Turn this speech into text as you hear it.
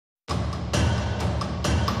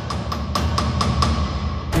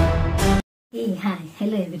Hey, hi,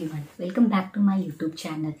 hello everyone. Welcome back to my YouTube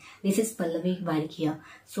channel. This is Pallavi Varik here.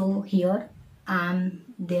 So here I'm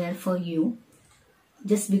there for you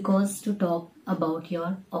just because to talk about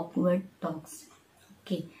your awkward talks.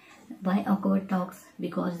 Okay, why awkward talks?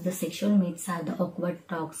 Because the sexual myths are the awkward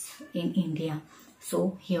talks in India.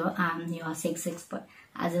 So here I'm your sex expert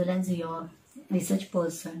as well as your research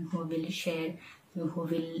person who will share, who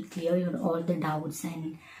will clear your all the doubts,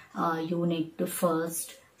 and you need to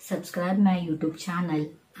first subscribe my YouTube channel,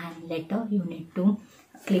 and later you need to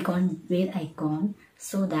click on bell icon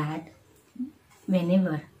so that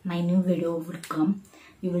whenever my new video would come,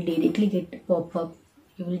 you will directly get pop-up,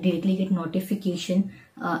 you will directly get notification,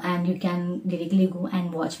 and you can directly go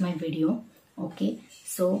and watch my video. Okay,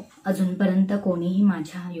 so अजूनपर्यंत कोणीही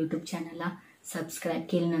माझ्या YouTube चॅनलला subscribe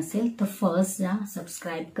केलं नसेल तर first जा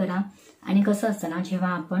subscribe करा. आणि कसं असतं ना, जेव्हा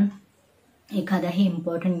आपण एखाद्या हे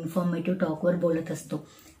इम्पॉर्टंट इन्फॉर्मेटिव्ह टॉकवर बोलत असतो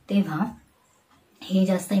तेव्हा हे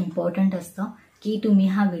जास्त इम्पॉर्टंट असतं की तुम्ही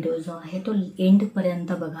हा व्हिडिओ जो आहे तो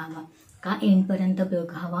एंडपर्यंत बघावा. का एंडपर्यंत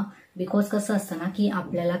बघावा? बिकॉज कसं असतं ना की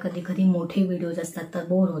आपल्याला कधी कधी मोठे व्हिडिओज असतात तर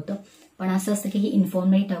बोर होतं, पण असं असतं की हे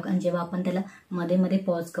इन्फॉर्मेटिव्ह टॉक, आणि जेव्हा आपण त्याला मध्ये मध्ये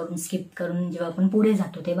पॉज करून स्किप करून जेव्हा आपण पुढे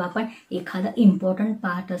जातो तेव्हा आपण एखादा इम्पॉर्टंट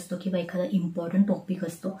पार्ट असतो किंवा एखादा इम्पॉर्टंट टॉपिक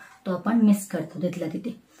असतो तो आपण मिस करतो तिथल्या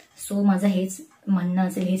तिथे. सो माझं हेच म्हणणं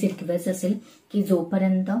असेल, हेच रिक्वेस्ट असेल की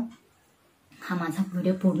जोपर्यंत हा माझा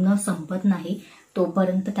व्हिडिओ पूर्ण संपत नाही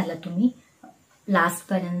तोपर्यंत त्याला तुम्ही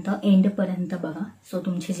लास्टपर्यंत एंडपर्यंत बघा. सो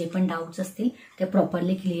तुमचे जे पण डाऊट्स असतील ते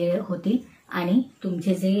प्रॉपरली क्लिअर होतील आणि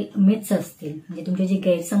तुमचे जे मिथ्स असतील, म्हणजे तुमचे जे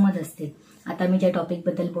गैरसमज असतील, आता मी ज्या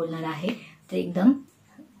टॉपिकबद्दल बोलणार आहे ते एकदम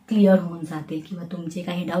क्लिअर होऊन जातील. किंवा तुमचे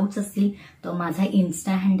काही डाऊट्स असतील तर माझा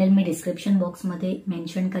इन्स्टा हँडल मी डिस्क्रिप्शन बॉक्समध्ये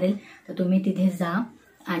मेन्शन करेल, तर तुम्ही तिथे जा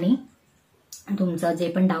आणि तुमचं जे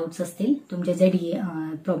पण डाऊट्स असतील, तुमचे जे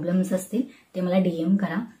प्रॉब्लेम्स असतील ते मला DM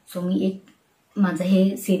करा. सो मी माझं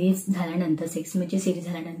हे सिरीज झाल्यानंतर, सेक्स मिथची सिरीज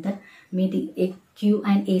झाल्यानंतर मी ती एक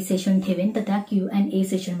Q&A सेशन ठेवेन, तर त्या Q&A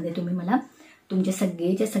सेशनमध्ये तुम्ही मला तुमचे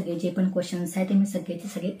सगळेचे सगळे जे पण क्वेश्चन्स आहेत ते मी सगळेचे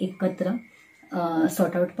सगळे एकत्र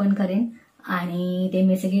सॉर्ट आउट पण करेन आणि ते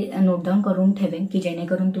मी सगळे नोट डाऊन करून ठेवेन की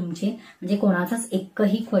जेणेकरून तुमचे म्हणजे कोणाचाच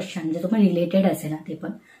एकही क्वेश्चन जे तुम्हाला रिलेटेड असेल ना, ते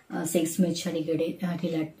पण सेक्स मिथच्या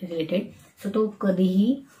रिलेटेड, सो तो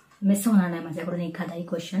कधीही मिस होणार नाही माझ्याकडून एखादाही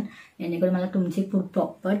क्वेश्चन, जेणेकरून मला तुमची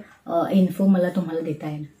प्रॉपर इन्फो मला तुम्हाला देता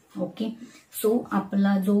येईल. ओके, सो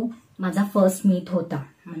आपला जो माझा फर्स्ट मिथ होता,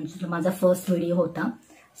 म्हणजे जो माझा फर्स्ट व्हिडिओ होता,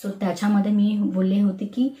 सो त्याच्यामध्ये मी बोलले होते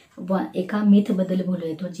की एका मिथबद्दल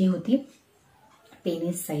बोलले होते जी होती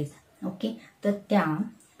पेनिस साईज. ओके, तर त्या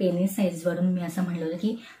पेनिस साईजवरून मी असं म्हणलं होतं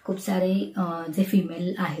की खूप सारे जे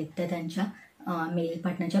फिमेल आहेत त्या त्यांच्या मेल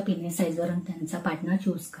पार्टनरच्या पेनिस साईजवरून त्यांचा पार्टनर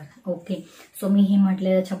चूज करा. ओके, सो मी हे म्हटलं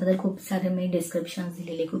त्याच्याबद्दल खूप सारे मी डिस्क्रिप्शन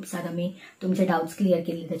दिलेले, खूप सारं मी तुमचे डाऊट्स क्लिअर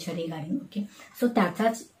केले त्याच्या रिगार्डिंग. ओके, सो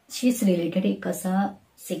त्याच्याशीच रिलेटेड एक असा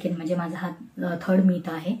सेकंड म्हणजे माझा हा थर्ड मिथ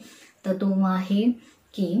आहे, तर तो आहे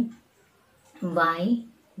की why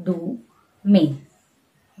do main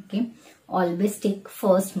okay always take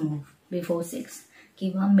first move before sex,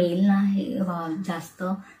 किंवा मेलना हे जास्त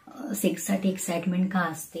सेक्ससाठी एक्साइटमेंट का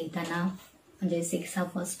असते, त्यांना म्हणजे सेक्स हा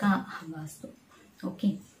फर्स्ट का हवा असतो. ओके,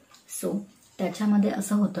 सो त्याच्यामध्ये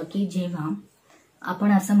असं होतं की जेव्हा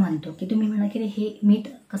आपण असं म्हणतो की तुम्ही म्हणा की हे मिथ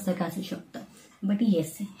कसं काय असू शकतं, बट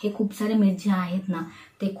येस, हे खूप सारे मिथ जे आहेत ना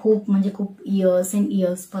ते खूप म्हणजे खूप इयर्स अँड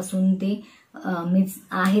इयर्स पासून ते मिथ्स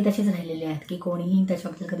आहे तसेच राहिलेले आहेत की कोणीही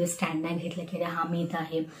त्याच्याबद्दल कधी स्टँड नाही घेतलं की हा मिथ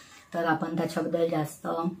आहे तर आपण त्याच्याबद्दल जास्त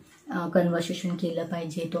कन्व्हर्सेशन केलं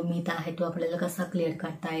पाहिजे, तो मिथ आहे तो आपल्याला कसा क्लिअर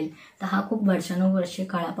करता येईल. तर हा खूप वर्षानुवर्षे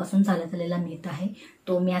काळापासून चालत आलेला मिथ आहे,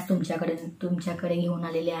 तो मी आज तुमच्याकडे घेऊन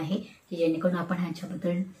आलेले आहे की जेणेकरून आपण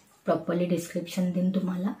ह्याच्याबद्दल प्रॉपरली डिस्क्रिप्शन देईन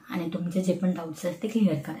तुम्हाला आणि तुमचे जे पण डाऊट्स आहेत ते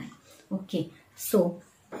क्लिअर कराल. ओके, सो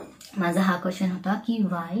माझा हा क्वेश्चन होता की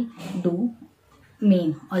why do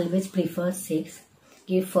main always prefer sex,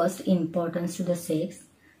 give first importance to the sex,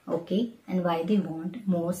 okay, and Y they want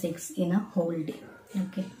more sex in a whole day.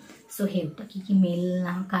 Okay, so हे होतं की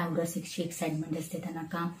मेलना का एवढं सेक्सची एक्साइटमेंट असते, त्यांना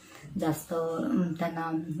का जास्त त्यांना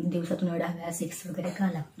दिवसातून एवढ्या वेळा सेक्स वगैरे का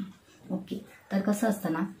लागतं. ओके, तर कसं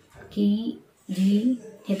असतं ना की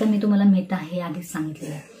हे तर मी तुम्हाला मिथ आहे आधीच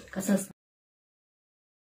सांगितलेलं आहे. कसं असतं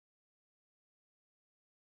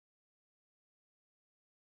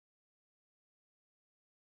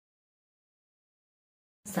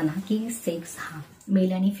ना की सेक्स हा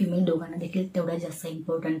मेल आणि फिमेल दोघांना देखील तेवढा जास्त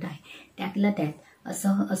इम्पॉर्टंट आहे. त्यातल्या त्यात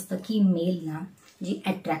असं असतं की मेलना जी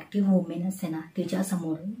अट्रॅक्टिव्ह वुमेन असते ना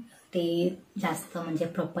तिच्यासमोर ते जास्त म्हणजे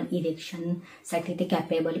प्रॉपर इरेक्शनसाठी ते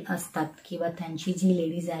कॅपेबल असतात, किंवा त्यांची जी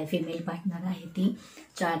लेडीज आहे फिमेल पार्टनर आहे ती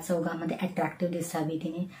चार चौघामध्ये अट्रॅक्टिव्ह दिसावी,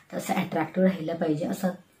 तिने तसं अट्रॅक्टिव्ह राहिलं पाहिजे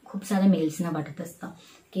असं खूप साऱ्या मेल्सना वाटत असतं.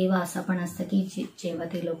 किंवा असं पण असतं की जेव्हा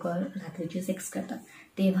ते लोक रात्रीची सेक्स करतात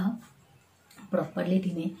तेव्हा प्रॉपरली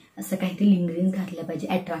तिने असं काहीतरी लिंगरिंग्स घातलं पाहिजे,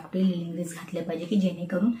 अट्रॅक्टिव्ह लिंगरिंग्स घातले पाहिजे की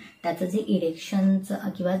जेणेकरून त्याचं जे इरेक्शनचं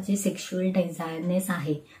किंवा जे सेक्शुअल डिझायरनेस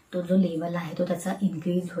आहे तो जो लेवल आहे तो त्याचा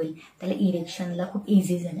इन्क्रीज होईल, त्याला इरेक्शनला खूप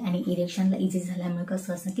इझी झालं. आणि इरेक्शनला इझी झाल्यामुळे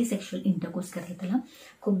कसं असतं की सेक्शुअल इंटरकोर्स करायला त्याला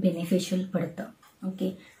खूप बेनिफिशियल पडतं.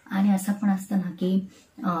 ओके. आणि असं पण असतं ना की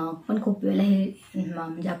पण खूप वेळेला हे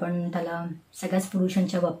म्हणजे आपण त्याला सगळ्याच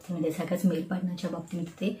पुरुषांच्या बाबतीमध्ये, सगळ्याच मेल पार्टनरच्या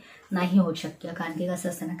बाबतीमध्ये ते नाही होऊ शक्य. कारण की कसं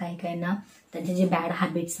असतं ना, काही ना त्यांचे जे बॅड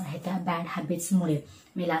हॅबिट्स आहेत त्या बॅड हॅबिट्समुळे,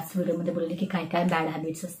 मी लास्ट व्हिडिओमध्ये बोलले की काय बॅड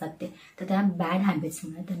हॅबिट्स असतात ते, तर त्या बॅड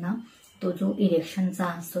हॅबिट्समुळे त्यांना तो जो इरेक्शनचा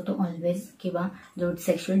असतो तो ऑलवेज, किंवा जो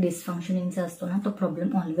सेक्शुअल डिसफंक्शनिंगचा असतो ना, तो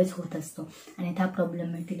प्रॉब्लेम ऑलवेज होत असतो. आणि त्या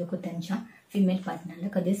प्रॉब्लेममुळे ती लोक त्यांच्या फिमेल पार्टनरला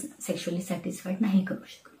कधीच सेक्शुअली सॅटिस्फाईड नाही करू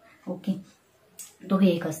शकत. ओके. तो हे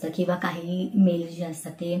एक असतं. किंवा काही मेल जे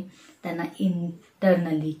असतात ते त्यांना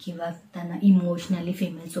इंटरनली किंवा त्यांना इमोशनली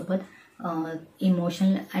फिमेलसोबत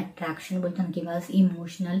इमोशनल अट्रॅक्शन बोलतात किंवा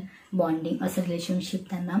इमोशनल बॉन्डिंग असं रिलेशनशिप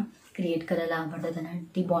त्यांना क्रिएट करायला आवडतं, त्यांना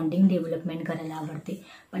ती बॉन्डिंग डेव्हलपमेंट करायला आवडते.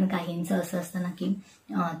 पण काहींचं असं असतं ना की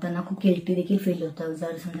त्यांना खूप गिल्टी देखील फील होतं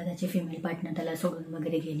जर समजा त्याचे फिमेल पार्टनर त्याला सोडून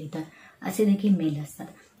वगैरे गेले तर, असे देखील मेल असतात.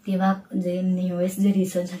 तेव्हा जे न्यूएस्ट जे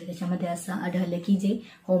रिसर्च झाले त्याच्यामध्ये असं आढळलं की जे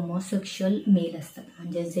होमोसेक्शुअल मेल असतात,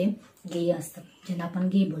 म्हणजे जे गे असतात, ज्यांना आपण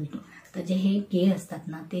गे बोलतो, तर जे हे गे असतात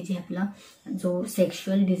ना, ते जे आपला जो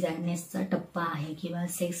सेक्शुअल डिझायरनेसचा टप्पा आहे किंवा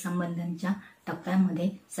सेक्स संबंधांच्या टप्प्यामध्ये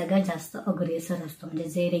सगळ्यात जास्त अग्रेसर असतो. म्हणजे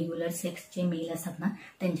जे रेग्युलर सेक्सचे मेल असतात ना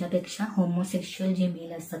त्यांच्यापेक्षा होमोसेक्शुअल जे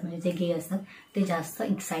मेल असतात म्हणजे जे गे असतात ते जास्त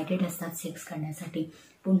एक्सायटेड असतात सेक्स करण्यासाठी.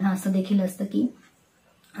 पुन्हा असं देखील असतं की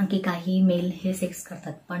काही मेल हे सेक्स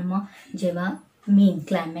करतात, पण मग जेव्हा मेन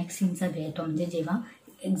क्लायमॅक्स सीनचा वेळ येतो, म्हणजे जेव्हा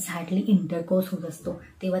एक्झॅक्टली इंटरकोर्स होत असतो,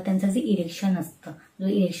 तेव्हा त्यांचं जे इरेक्शन असतं, जो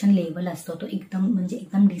इरेक्शन लेवल असतो तो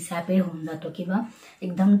एकदम डिसॅपेअर होऊन जातो किंवा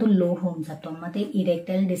एकदम तो लो होऊन जातो. मग ते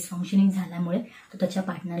इरेक्टाईल डिसफंक्शनिंग झाल्यामुळे तो त्याच्या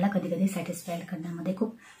पार्टनरला कधी कधी सॅटिस्फाईड करण्यामध्ये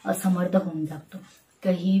खूप असमर्थ होऊन जातो.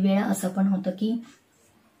 काही वेळा असं पण होतं की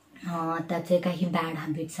त्याचे काही बॅड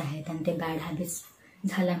हॅबिट्स आहेत आणि ते बॅड हॅबिट्स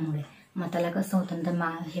झाल्यामुळे मग त्याला कसं होतं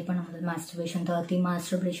तर हे पण होतं मास्टरबेशन, तर अति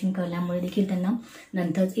मास्टरबेशन करल्यामुळे देखील त्यांना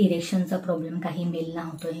नंतरच इरेक्शनचा प्रॉब्लेम काही मेलना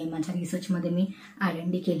होतो. हे माझ्या रिसर्चमध्ये मी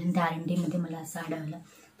R&D केलं आणि त्या R&Dमध्ये मला असं आढळलं.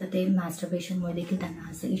 तर ते मास्टरबेशनमुळे देखील त्यांना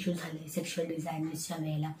असं इश्यू झाले सेक्शुअल डिझायरनेसच्या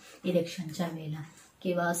वेळेला, इरेक्शनच्या वेळेला.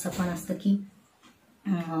 किंवा असं पण असतं की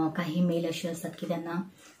काही मेल असे असतात की त्यांना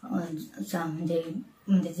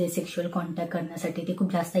म्हणजे जे सेक्शुअल कॉन्टॅक्ट करण्यासाठी ते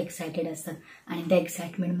खूप जास्त एक्सायटेड असतात आणि त्या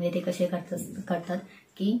एक्साइटमेंटमध्ये ते कसे करतात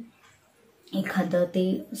की एखादं ते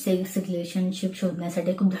सेक्स रिलेशनशिप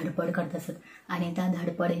शोधण्यासाठी खूप धडपड करत असतात. आणि त्या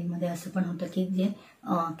धडपडीमध्ये असं पण होतं की जे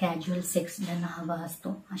कॅज्युअल सेक्स ज्यांना हवा असतो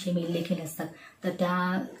असे मेल देखील असतात, तर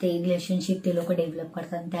ते रिलेशनशिप ते लोक डेव्हलप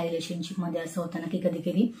करतात. त्या रिलेशनशिपमध्ये असं होतं ना की कधी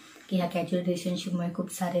कधी की ह्या कॅज्युअल रिलेशनशिपमुळे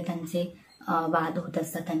खूप सारे त्यांचे वाद होत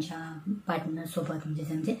असतात त्यांच्या पार्टनरसोबत, म्हणजे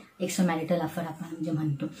त्यांचे एक्स्ट्रा मॅरिटल अफेअर आपण म्हणजे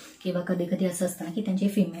म्हणतो. किंवा कधी कधी असं असतं ना की त्यांचे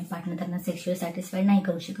फिमेल पार्टनर त्यांना सेक्शुअल सॅटिस्फाईड नाही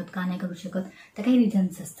करू शकत. का नाही करू शकत तर काही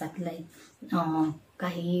रिझन्स असतात. लाईक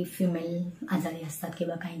काही फिमेल आजारी असतात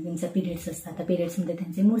किंवा काही त्यांचे पिरियड्स असतात, तर पिरियड्समध्ये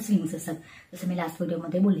त्यांचे मूड स्विंग्स असतात, जसं मी लास्ट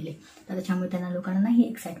व्हिडिओमध्ये बोललेले. तर त्याच्यामुळे त्यांना लोकांना नाही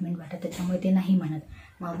एक्साइटमेंट वाटत, त्याच्यामुळे ते नाही म्हणत.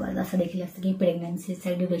 मग असं देखील असतं की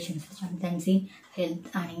प्रेग्नन्सीच्या ड्युरेशन्स त्याच्यामुळे त्यांची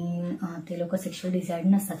हेल्थ आणि ते लोक सेक्शुअल डिझायर्ड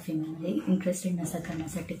नसतात, फिमेलमध्ये इंटरेस्टेड नसतात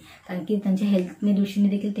करण्यासाठी, कारण की त्यांच्या हेल्थने दृष्टीने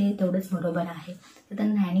देखील ते तेवढंच बरोबर आहे, तर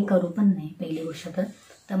त्यांना आणि करू पण नाही पहिली गोष्ट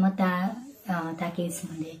तर मग त्या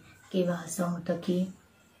केसमध्ये. किंवा असं होतं की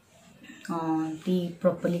ती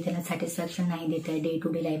प्रॉपरली त्याला सॅटिस्फॅक्शन नाही देत आहे डे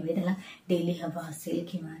टू डे लाईफमध्ये, त्याला डेली हवं असेल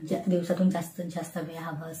किंवा दिवसातून जास्तीत जास्त वेळ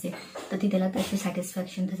हवा असेल तर ती त्याला तशी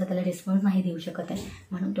सॅटिस्फॅक्शन त्याला रिस्पॉन्स नाही देऊ शकत आहे.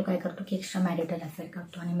 म्हणून तो काय करतो की एक्स्ट्रा मॅरिटल अफेअर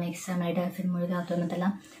करतो. आणि मग एक्स्ट्रा मॅरिटल अफेअरमुळे काय होतं ना, त्याला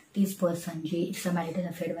तीच पर्सन जी एक्स्ट्रा मॅरिटल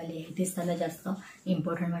अफेअरवाली आहे तीच त्याला जास्त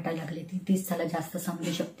इम्पॉर्टंट वाटायला लागली, तीच त्याला जास्त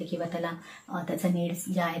समजू शकते किंवा त्याला त्याचा नीड्स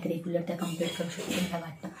ज्या आहेत रेग्युलर त्या कम्प्लीट करू शकते मला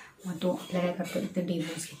वाटतं. मग तो आपल्याला काय करतो तर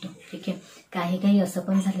डिवोर्स घेतो. ठीक आहे. काही असं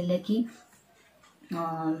पण झालेलं आहे की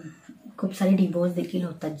खूप सारे डिवोर्स देखील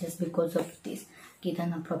होतात जस्ट बिकॉज ऑफ दिस, की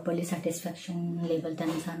त्यांना प्रॉपरली सॅटिस्फॅक्शन लेवल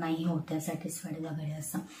त्यांचा नाही होत आहे सॅटिस्फाईड वगैरे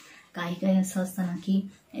असं. काही असं असतं ना की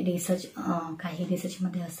काही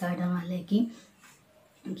रिसर्चमध्ये असं आढळून आलं आहे की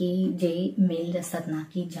जे मेल असतात ना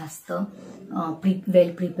की जास्त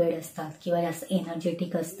वेल प्रिपेअर्ड असतात किंवा जास्त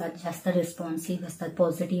एनर्जेटिक असतात, जास्त रिस्पॉन्सिव्ह असतात,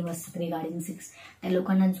 पॉझिटिव्ह असतात रिगार्डिंग सेक्स, त्या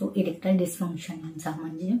लोकांना जो इरेक्टाईल डिसफंक्शनचा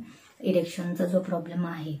म्हणजे इरेक्शनचा जो प्रॉब्लेम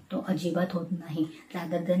आहे तो अजिबात होत नाही.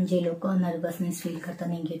 रादर दॅन जे लोक नर्वसनेस फील करतात,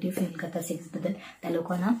 निगेटिव्ह फील करतात सेक्सबद्दल, त्या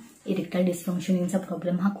लोकांना इरेक्टाईल डिस्फंक्शनिंगचा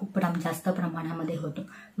प्रॉब्लेम हा खूप जास्त प्रमाणामध्ये होतो.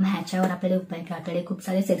 मग ह्याच्यावर आपल्याला उपाय काय, आपल्याकडे खूप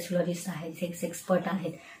सारे सेक्सुअलिस्ट आहेत, सेक्स एक्सपर्ट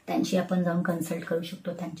आहेत, त्यांची आपण जाऊन कन्सल्ट करू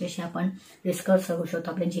शकतो, त्यांच्याशी आपण डिस्कस करू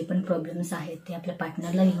शकतो. आपले जे पण प्रॉब्लेम्स आहेत ते आपल्या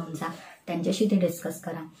पार्टनरला घेऊन जा, त्यांच्याशी ते डिस्कस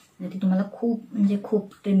करा. आणि ते तुम्हाला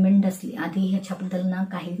खूप ट्रिमेंडसली, आधी ह्याच्याबद्दल ना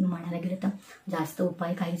काही म्हणायला गेलं तर जास्त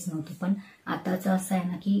उपाय काहीच नव्हते, पण आताचं असं आहे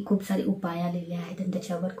ना की खूप सारे उपाय आलेले आहेत आणि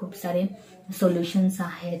त्याच्यावर खूप सारे सोल्युशन्स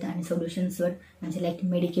आहेत. आणि सोल्युशन्सवर म्हणजे लाईक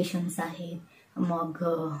मेडिकेशन्स आहेत, मग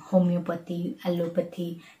होमिओपॅथी, ॲलोपॅथी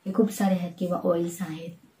हे खूप सारे आहेत, किंवा ऑइल्स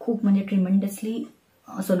आहेत. खूप म्हणजे ट्रिमेंडसली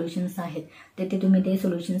सोल्युशन्स आहेत. ते तुम्ही ते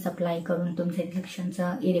सोल्युशन्स अप्लाय करून तुमच्या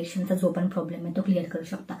इरेक्शनचा जो पण प्रॉब्लेम आहे तो क्लिअर करू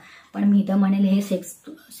शकता. पण मी तर म्हणेल हे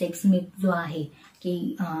सेक्स मिथ जो आहे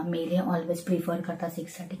की मेल हे ऑलवेज प्रिफर करतात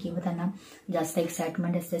सेक्ससाठी, किंवा त्यांना जास्त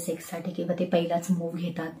एक्साइटमेंट असते सेक्ससाठी, किंवा ते पहिलाच मूव्ह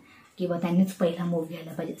घेतात, किंवा त्यांनीच पहिला मूव्ह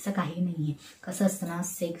घ्यायला पाहिजे, असं काही नाही आहे. कसं असतं ना,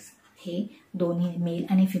 सेक्स हे दोन्ही मेल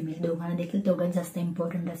आणि फिमेल दोघांना देखील तेवढंच जास्त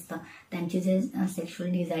इम्पॉर्टंट असतं. त्यांचे जे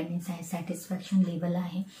सेक्शुअल डिझायर्स आहे, सॅटिस्फॅक्शन लेवल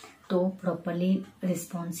आहे, तो प्रॉपरली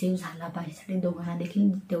रिस्पॉन्सिव्ह झाला पाहिजे. दोघांना देखील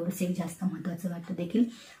तेवढं सेक्स जास्त महत्त्वाचं वाटतं. देखील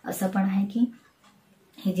असं पण आहे की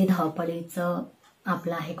हे जे धावपळीचं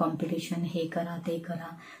आपलं आहे कॉम्पिटिशन, हे करा ते करा,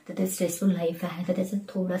 तर ते स्ट्रेसफुल लाईफ आहे, तर त्याचं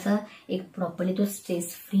थोडासा एक प्रॉपरली तो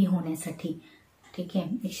स्ट्रेस फ्री होण्यासाठी, ठीक आहे,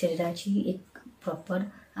 एक शरीराची एक प्रॉपर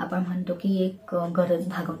आपण म्हणतो की एक गरज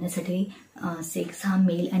भागवण्यासाठी सेक्स हा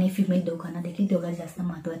मेल आणि फिमेल दोघांना देखील तेवढा जास्त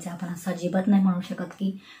महत्त्वाचा आहे. आपण असं अजिबात नाही म्हणू शकत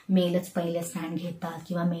की मेलच पहिलं स्टँड घेतात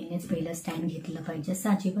किंवा मेलनेच पहिलं स्टँड घेतलं पाहिजे, असं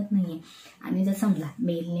अजिबात नाही आहे. आणि जर समजा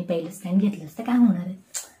मेलने पहिलं स्टँड घेतलं तर काय होणार आहे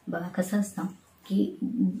बघा, कसं असतं की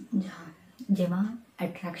जेव्हा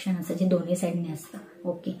अट्रॅक्शन असतं जे दोन्ही साईडने असतं,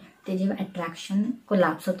 ओके, ते जेव्हा अट्रॅक्शन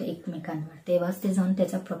कोलॅप्स होतं एकमेकांवर, तेव्हाच ते जाऊन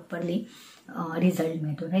त्याचा प्रॉपरली रिझल्ट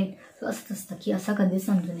मिळतो, राईट. सो असंच असतं की असं कधीच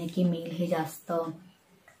समजू नये की मेल हे जास्त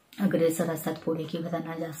अग्रेसर असतात पुढे, किंवा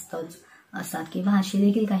त्यांना जास्तच असतात, किंवा असे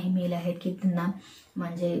देखील काही मेल आहेत की त्यांना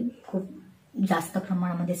म्हणजे खूप जास्त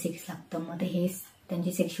प्रमाणामध्ये सेक्स लागतं. मग ते हे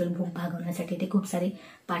त्यांची सेक्शुअल भूक भागवण्यासाठी ते खूप सारे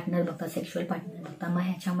पार्टनर बघतात, सेक्शुअल पार्टनर बघतात. मग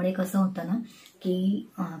ह्याच्यामुळे कसं होतं ना की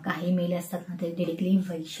काही मेल असतात ना ते डिरेक्टली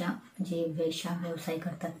वेश्या व्यवसाय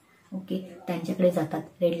करतात, ओके, त्यांच्याकडे जातात,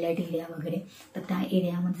 रेड लाईट एरिया वगैरे, तर त्या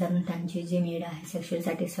एरियामध्ये जाऊन त्यांचे जे नीड आहे सेक्शुअल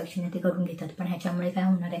सॅटिस्फॅक्शन आहे ते करून घेतात. पण ह्याच्यामुळे काय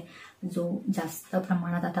होणार आहे, जो जास्त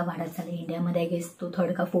प्रमाणात आता वाढत चालला इंडियामध्ये, आय गेस तो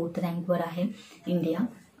 3rd का 4th रँकवर आहे India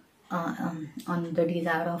on the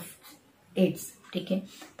Dzire of AIDS, ठीक आहे.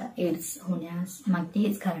 तर एड्स होण्यास मागते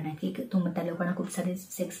हेच कारण आहे की त्या लोकांना खूप सारे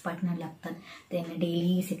सेक्स पार्टनर लागतात, त्यांना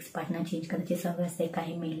डेली सेक्स पार्टनर चेंज करायची सवय असते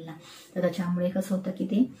काही मेलला. तर त्याच्यामुळे कसं होतं की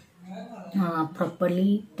ते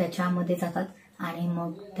प्रॉपरली त्याच्यामध्ये जातात आणि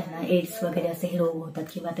मग त्यांना एड्स वगैरे असे हे रोग होतात,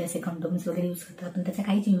 किंवा ते असे कंडोम्स वगैरे यूज करतात, पण त्याचा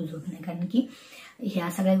काहीच यूज होत नाही. कारण की ह्या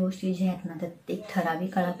सगळ्या गोष्टी ज्या आहेत ना तर एक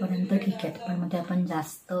ठराविक काळापर्यंत ठीक आहेत, पण मग ते आपण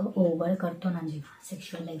जास्त ओव्हर करतो ना जेव्हा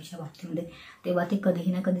सेक्शुअल लाईफच्या बाबतीमध्ये, तेव्हा ते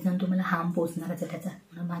कधीही ना कधी जाऊन तुम्हाला हार्म पोचणारच आहे त्याचा.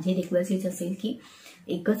 म्हणून माझी रिक्वेस्ट हीच असेल की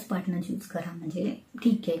एकच पार्टनर चूज करा. म्हणजे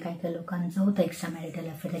ठीक आहे, काही काही लोकांचं होतं एक्स्ट्रा मॅरिटल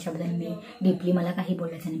अफेअर, त्याच्याबद्दल मी डीपली मला काही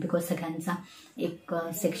बोलायचं नाही, बिकॉज सगळ्यांचा एक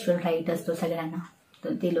सेक्शुअल राईट असतो सगळ्यांना,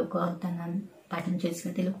 तर ते लोक त्यांना पार्टनर चॉईस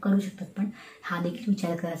ते लोक करू शकतात. पण हा देखील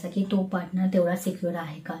विचार करायचा की तो पार्टनर तेवढा सिक्युअर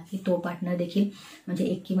आहे का, की तो पार्टनर देखील म्हणजे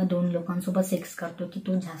 1 किंवा 2 लोकांसोबत सेक्स करतो, की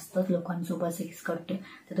तो जास्तच लोकांसोबत सेक्स करतोय,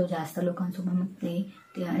 तर तो जास्त लोकांसोबत मग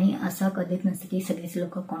ते आणि असं कधीच नसतं की सगळेच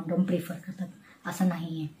लोक कॉन्डोम प्रिफर करतात, असं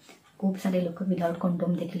नाही आहे. खूप सारे लोक विदाउट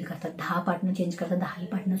कॉन्डोम देखील करतात, 10 पार्टनर चेंज करतात, 10ही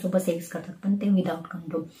पार्टनरसोबत सेक्स करतात, पण ते विदाउट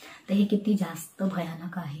कॉन्डोम. तर हे किती जास्त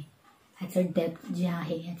भयानक आहे, ह्याचं डेप्थ जे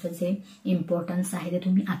आहे, ह्याचं जे इम्पॉर्टन्स आहे ते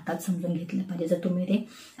तुम्ही आत्ताच समजून घेतलं पाहिजे. जर तुम्ही ते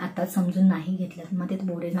आत्ताच समजून नाही घेतलं मग ते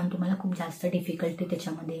पुढे जाऊन तुम्हाला खूप जास्त डिफिकल्टी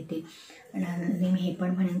त्याच्यामध्ये येते. आणि मी हे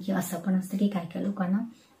पण म्हणेन की असं पण असतं की काय काय लोकांना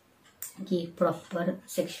की प्रॉपर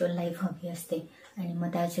सेक्शुअल लाईफ हवी असते, आणि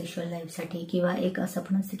मग त्या सेक्शुअल लाईफसाठी किंवा एक असं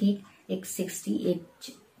पण असतं की एक 60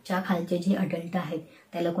 एजच्या खालचे जे अडल्ट आहेत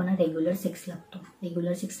त्या लोकांना रेग्युलर सेक्स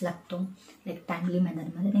लागतो लाईक टाइमली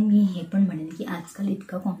मॅनरमध्ये. आणि मी हे पण म्हणेन की आजकाल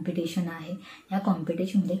इतकं कॉम्पिटिशन आहे, या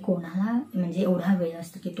कॉम्पिटिशनमध्ये कोणाला म्हणजे एवढा वेळ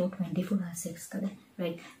असतो की तो 24 hours सेक्स करेल,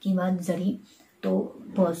 राईट. किंवा जरी तो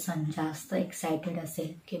पर्सन जास्त एक्सायटेड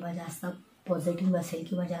असेल किंवा जास्त पॉझिटिव्ह असेल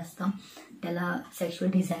किंवा जास्त त्याला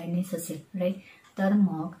सेक्शुअल डिझायरनेस असेल, राईट, तर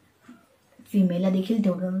मग फिमेलला देखील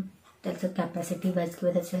तेवढं त्याचं कॅपॅसिटी वाईज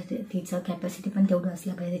किंवा तिचं कॅपॅसिटी पण तेवढं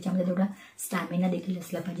असलं पाहिजे, त्याच्यामध्ये तेवढा स्टॅमिना देखील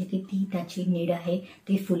असला पाहिजे की ती त्याची नीड आहे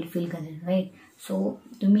ती फुलफिल करेल, राईट. सो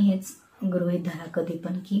तुम्ही हेच गृहीत धरा कधी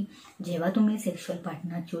पण की जेव्हा तुम्ही सेक्शुअल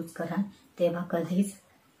पार्टनर चूज कराल तेव्हा कधीच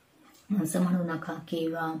असं म्हणू नका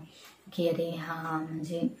किंवा की अरे हा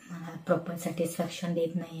म्हणजे मला प्रॉपर सॅटिस्फॅक्शन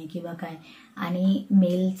देत नाही आहे किंवा काय. आणि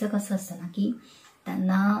मेलचं कसं असतं ना की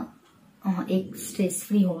त्यांना एक स्ट्रेस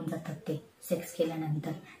फ्री होऊन जातात ते सेक्स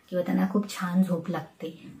केल्यानंतर, किंवा त्यांना खूप छान झोप लागते.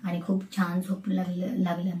 आणि खूप छान झोप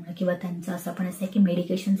लागल्यामुळे किंवा त्यांचं असं पण असं आहे की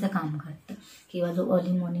मेडिकेशनचं काम करतं. किंवा जो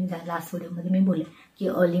अर्ली मॉर्निंग झाला, लास्ट व्हिडिओमध्ये मी बोलले की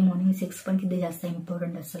अर्ली मॉर्निंग सेक्स पण किती जास्त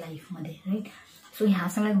इम्पॉर्टंट असतं लाईफमध्ये, राईट. सो ह्या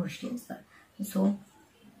सगळ्या गोष्टी असतात. सो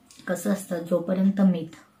कसं असतं, जोपर्यंत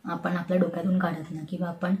मिथ आपण आपल्या डोक्यातून काढत नाही किंवा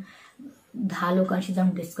आपण 10 लोकांशी जाऊन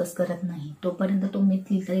डिस्कस करत नाही, तोपर्यंत तो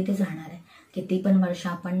मिथ इथेच राहणार आहे. किती पण वर्ष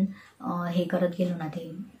आपण हे करत गेलो ना,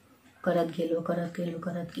 ते करत गेलो,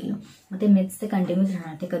 मग ते मिथ्स ते कंटिन्यूच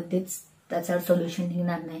राहणार. ते कधीच त्याच्यावर सोल्युशन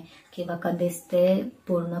निघणार नाही किंवा कधीच ते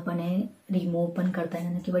पूर्णपणे रिमूव्ह पण करता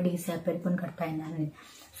येणार नाही किंवा डिसअपिअर पण करता येणार नाही.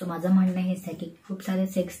 सो माझं म्हणणं हेच आहे की खूप सारे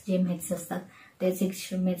सेक्स जे मिथ्स असतात ते सेक्स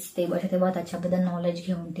मिथ्स तेव्हा त्याच्याबद्दल नॉलेज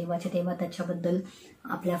घेऊन तेव्हा त्याच्याबद्दल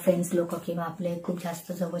आपल्या फ्रेंड्स लोक किंवा आपले खूप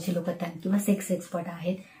जास्त जवळचे लोक किंवा सेक्स एक्सपर्ट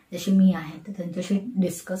आहेत जशी मी आहे, तर त्यांच्याशी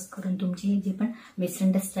डिस्कस करून तुमची जी पण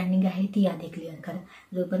मिसअंडरस्टँडिंग आहे ती आधी क्लिअर करा.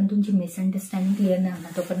 जोपर्यंत तुमची मिसअंडरस्टँडिंग क्लिअर नाही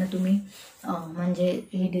होणार तोपर्यंत तुम्ही म्हणजे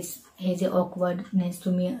हे जे ऑकवर्डनेस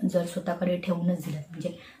तुम्ही जर स्वतःकडे ठेवूनच दिलं,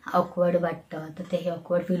 म्हणजे ऑकवर्ड वाटतं तर ते हे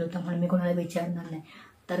ऑकवर्ड फील होतं म्हणून मी कोणाला विचारणार नाही.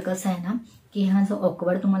 तर कसं आहे ना की हा जो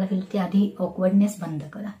ऑकवर्ड तुम्हाला फील होते, आधी ऑकवर्डनेस बंद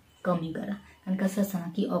करा, कमी करा. कारण कसं असतं ना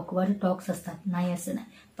की ऑकवर्ड टॉक्स असतात, नाही असं नाही,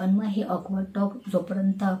 पण मग हे ऑकवर्ड टॉक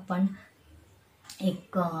जोपर्यंत आपण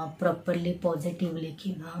एक प्रॉपरली पॉझिटिव्हली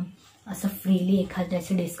किंवा असं फ्रीली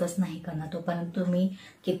एखाद्याशी डिस्कस नाही करणार, तोपर्यंत तुम्ही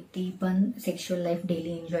किती पण सेक्शुअल लाईफ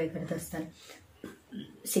डेली एन्जॉय करत असताल.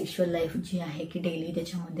 सेक्शुअल लाईफ जी आहे की डेली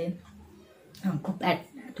त्याच्यामध्ये खूप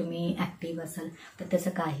तुम्ही ॲक्टिव्ह असाल तर त्याचं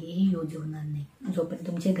काहीही यूज होणार नाही जोपर्यंत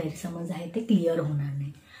तुमचे गैरसमज आहे ते क्लिअर होणार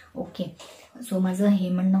नाही. ओके. सो माझं हे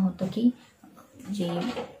म्हणणं होतं की जे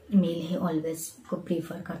मेल हे ऑलवेज खूप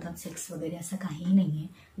प्रिफर करतात सेक्स वगैरे, असं काहीही नाही आहे.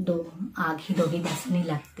 आग ही दोघी बाजूनी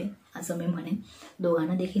लागते असं मी म्हणेन.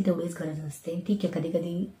 दोघांना देखील तेवढीच गरज असते. ठीक आहे, कधी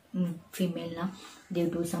कधी फिमेलला ड्यू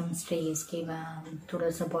टू सम स्ट्रेस किंवा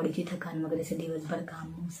थोडंसं बॉडीची थकान वगैरे असं दिवसभर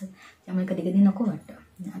काम असं, त्यामुळे कधी कधी नको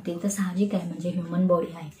वाटतं. ते तर साहजिक आहे, म्हणजे ह्युमन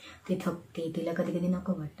बॉडी आहे, ती थकते, तिला कधी कधी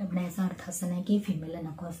नको वाटतं. पण याचा अर्थ असं नाही की फिमेलला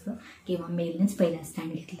नको असतं किंवा मेलनेच पहिला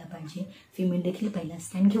स्टँड घेतला पाहिजे. फिमेल देखील पहिला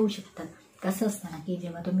स्टँड घेऊ शकतात. कसं असतं ना की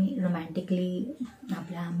जेव्हा तुम्ही रोमॅन्टिकली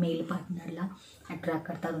आपल्या मेल पार्टनरला अट्रॅक्ट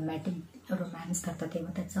करता, रोमॅन्स करता,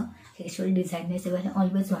 तेव्हा त्याचं सेक्शुअल डिझायरनेस तेव्हा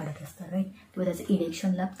ऑलवेज वाढत असतं, राईट. किंवा त्याचं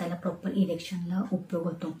इरेक्शनला, त्याला प्रॉपर इरेक्शनला उपयोग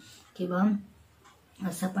होतो. किंवा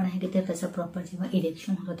असं पण आहे की ते त्याचं प्रॉपर जेव्हा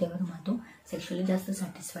इरेक्शन होतं तेव्हा तुम्हाला तो सेक्शुअली जास्त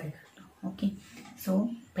सॅटिस्फाईड करतो. ओके. सो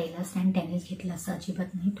पहिला स्टँड त्यानेच घेतला असं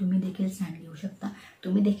अजिबात नाही, तुम्ही देखील स्टँड घेऊ शकता,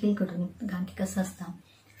 तुम्ही देखील करून. कारण की कसं असतं,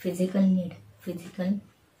 फिजिकल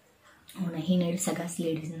होणं ही नीड सगळ्याच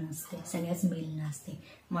लेडीज नसते, सगळ्याच मेल नसते.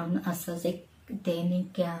 म्हणून असंच एक त्याने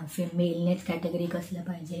मेलनेच कॅटेगरी कसलं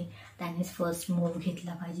पाहिजे, त्यानेच फर्स्ट मूव्ह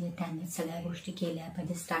घेतला पाहिजे, त्यानेच सगळ्या गोष्टी केल्या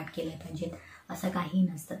पाहिजे, स्टार्ट केल्या पाहिजेत, असं काही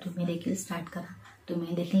नसतं. तुम्ही देखील स्टार्ट करा,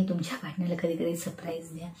 तुम्ही देखील तुमच्या पार्टनरला कधी कधी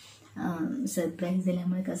सरप्राईज द्या. सरप्राईज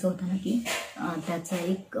दिल्यामुळे कसं होतं ना की त्याचं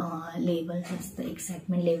एक लेवल असतं,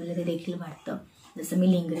 एक्साइटमेंट लेवल ते देखील वाढतं. जसं मी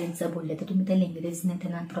लिंगरेजचं बोलले तर तुम्ही त्या लिंगरेजने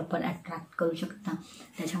त्यांना प्रॉपर अट्रॅक्ट करू शकता.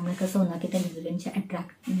 त्याच्यामुळे कसं होणार की त्या लिंगरेजच्या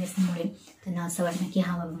अट्रॅक्टनेसमुळे त्यांना असं वाटतं की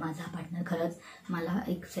हा बाबा माझा पार्टनर खरंच मला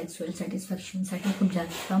एक सेक्शुअल सॅटिस्फॅक्शनसाठी खूप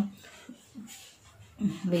जास्त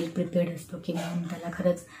वेल प्रिपेअर्ड असतो, किंवा त्याला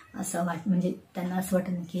खरंच असं म्हणजे त्यांना असं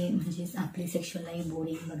वाटतं ना की म्हणजे आपली सेक्शुअल लाईफ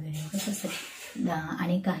बोरिंग वगैरे कसं असेल.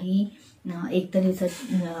 आणि काही एक तर रिसर्च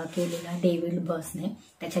केलेला डेव्हिड बसने,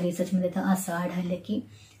 त्याच्या रिसर्चमध्ये तर असं आढळलं की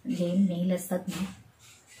जे मेल असतात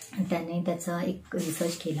ना त्याने त्याचा एक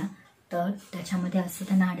रिसर्च केला, तर त्याच्यामध्ये असं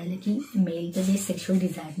त्यांना आढळलं की मेलचं जे सेक्शुअल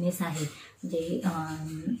डिझायरनेस आहे, जे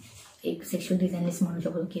एक सेक्शुअल डिझायरनेस म्हणू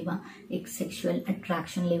शकतो किंवा एक सेक्शुअल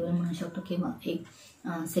अट्रॅक्शन लेवल म्हणू शकतो किंवा एक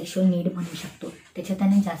सेक्शुअल नीड म्हणू शकतो, त्याच्यात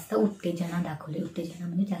त्याने जास्त उत्तेजना दाखवली. उत्तेजना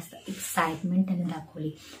म्हणजे जास्त एक्साइटमेंट त्याने दाखवली,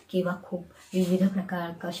 किंवा खूप विविध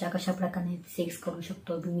प्रकार कशा प्रकारे सेक्स करू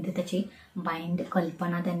शकतो, विविध त्याची माइंड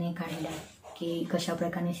कल्पना त्याने काढल्या की कशा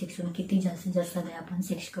प्रकारे सेक्सुअल किती जास्तीत जास्त वेळा आपण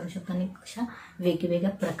सेक्स करू शकतो आणि कशा वेगवेगळ्या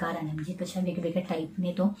प्रकाराने म्हणजे कशा वेगवेगळ्या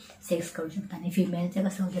टाईपने तो सेक्स करू शकतो. आणि फिमेलचं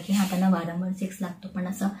कसं होतं की त्यांना वारंवार सेक्स लागतो, पण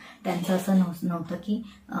असं त्यांचं असं नव्हतं की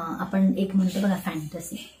आपण एक म्हणतो बघा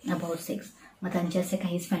फॅन्टसी अबाउट सेक्स, मग त्यांचे असे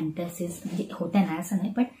काहीच फॅन्टसीज म्हणजे होत्या नाही असं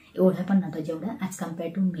नाही, पण एवढं पण नव्हतं जेवढं as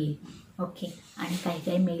compare to mail. Okay. आणि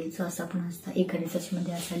काही मेलचं असं पण असतं, एक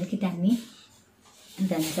रिसर्चमध्ये असं आलं की त्यांनी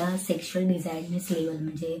त्यांचा सेक्शुअल डिझायरनेस लेवल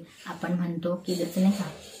म्हणजे आपण म्हणतो की जसं नाही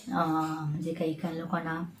का म्हणजे काही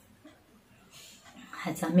लोकांना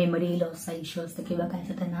ह्याचा मेमरी लॉसचा इश्यू असतो किंवा काय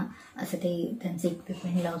असं त्यांना असं ते त्यांचं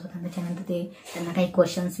इक्विपमेंट लावत होतं आणि त्याच्यानंतर ते त्यांना काही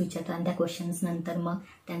क्वेश्चन्स विचारतात आणि त्या क्वेश्चन्स नंतर मग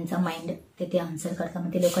त्यांचा माइंड ते आन्सर करतात,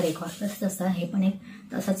 मग ते लोक रेकॉर्ड करत असतात. हे पण एक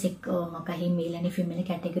तसंच एक काही मेल आणि फिमेल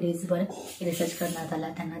कॅटेगरीजवर रिसर्च करण्यात आला.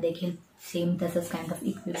 त्यांना देखील सेम तसंच काइंड ऑफ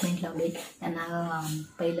इक्विपमेंट लावले. त्यांना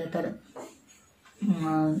पहिलं तर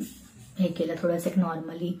हे केलं थोडंसं एक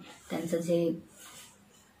नॉर्मली त्यांचं जे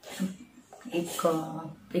एक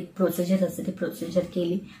प्रोसिजर असते ती प्रोसिजर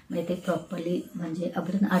केली, म्हणजे ते प्रॉपरली म्हणजे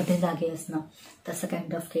आपण अर्धे जागे असणं तसं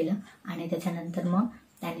काइंड ऑफ केलं. आणि त्याच्यानंतर मग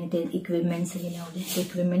त्याने ते इक्विपमेंट्स लावले. ते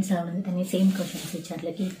इक्विपमेंट्स लावल्यानंतर त्यांनी सेम क्वेश्चन्स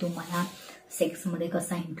विचारले की तुम्हाला सेक्समध्ये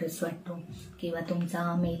कसा इंटरेस्ट वाटतो किंवा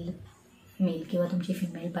तुमचा मेल किंवा तुमची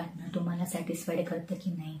फिमेल पार्टनर तुम्हाला सॅटिस्फाईड करतं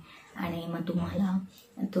की नाही, आणि मग तुम्हाला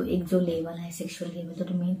तो एक जो लेवल आहे सेक्शुअल लेवल तर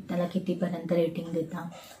तुम्ही त्याला कितीपर्यंत रेटिंग देता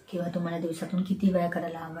किंवा तुम्हाला दिवसातून किती वेळा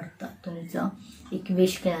करायला आवडतं, तुमचं एक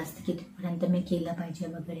विश काय असतं कितीपर्यंत मी केलं पाहिजे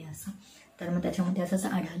वगैरे असं. तर मग त्याच्यामध्ये असं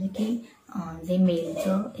आढळलं की जे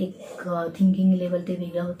मेलचं एक थिंकिंग लेवल ते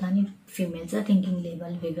वेगळं होतं आणि फिमेलचं थिंकिंग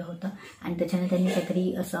लेवल वेगळं होतं. आणि त्याच्याने त्यांनी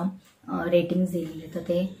काहीतरी असं रेटिंग्स दिलेले, तर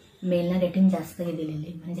ते मेलनं रेटिंग जास्त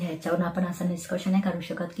दिलेली. म्हणजे ह्याच्यावरून आपण असं निष्कर्ष नाही काढू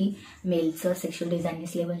शकत की मेलचं सेक्शुअल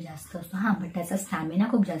डिझायर्स लेवल जास्त असतो. हां, बट त्याचा स्टॅमिना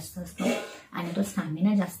खूप जास्त असतो आणि तो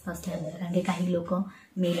स्टॅमिना जास्त असल्यानंतर कारण की काही लोक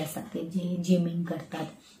मेल असतात ते जे जिमिंग करतात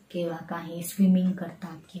किंवा काही स्विमिंग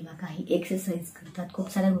करतात किंवा काही एक्सरसाइज करतात, खूप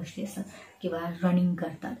साऱ्या गोष्टी असतात किंवा रनिंग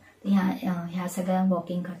करतात. ह्या सगळ्या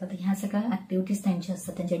वॉकिंग करतात, ह्या सगळ्या ॲक्टिव्हिटीज त्यांच्या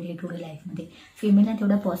असतात त्यांच्या डे टू डे लाईफमध्ये. फिमेलला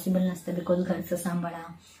तेवढं पॉसिबल नसतं बिकॉज घरचं सांभाळा,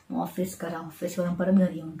 ऑफिस करा, ऑफिसवरून परत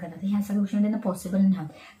घरी येऊन करा, तर ह्या सगळ्या गोष्टी त्यांना पॉसिबल नाही होत.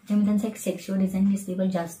 त्याच्यामुळे त्यांचं एक सेक्शुअल डिझाईन लेवल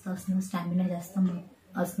जास्त असणं, स्टॅमिना जास्त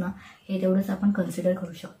असणं हे तेवढंच आपण कन्सिडर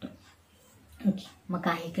करू शकतो. ओके, मग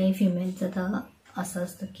काही फिमेलचं तर असं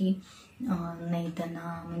असतं की नाही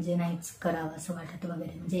त्यांना म्हणजे नाहीच करावं असं वाटत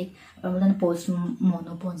वगैरे, म्हणजे आपण बोलतो ना पोस्ट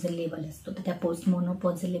मोनोपॉझल लेवल असतो, तर त्या पोस्ट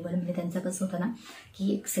मोनोपॉझल लेवलमध्ये त्यांचं कसं होतं ना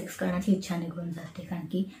की एक सेक्स करण्याची इच्छा निघून जाते. कारण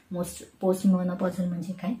की पोस्ट मोनोपॉझल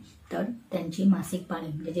म्हणजे काय, तर त्यांची मासिक पाळी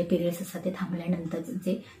म्हणजे जे पिरियड्स असतात ते थांबल्यानंतर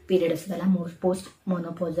जे पिरियड असतं त्याला पोस्ट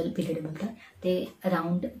मोनोपॉझल पिरियड बोलतात. ते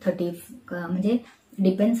अराउंड 30 म्हणजे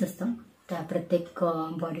डिपेंड्स असतं त्या प्रत्येक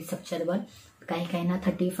बॉडी स्ट्रक्चरवर. काहींना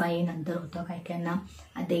 35 नंतर होतं, काहींना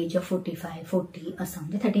ॲट द एज ऑफ 40 असं,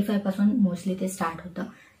 म्हणजे 35 पासून मोस्टली ते स्टार्ट होतं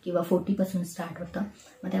किंवा 40 पासून स्टार्ट होतं.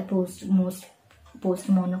 मग त्या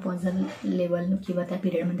पोस्ट मोनोपॉझल लेवल किंवा त्या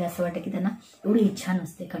पिरियडमध्ये असं वाटतं की त्यांना एवढी इच्छा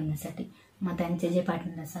नसते करण्यासाठी. मग त्यांचे जे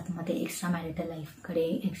पार्टनर असतात मग ते एक्स्ट्रा मॅरिटल लाईफकडे,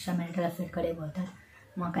 एक्स्ट्रा मॅरिटल अफेअरकडे वळतात.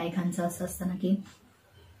 मग काहींचं असं असतं ना की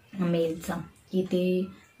मेलचं की ते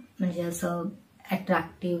म्हणजे असं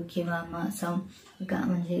अट्रॅक्टिव्ह किंवा मग असं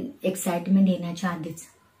म्हणजे एक्साइटमेंट येण्याच्या आधीच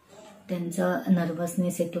त्यांचं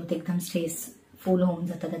नर्वसनेस येतो, ते एकदम स्ट्रेसफुल होऊन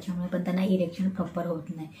जातं, त्याच्यामुळे पण त्यांना इरेक्शन प्रॉपर होत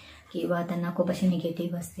नाही किंवा त्यांना खूप अशी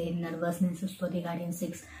निगेटिव्ह असते, नर्वसनेस असतो रिगार्डिंग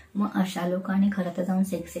सेक्स. मग अशा लोकांनी खरं तर जाऊन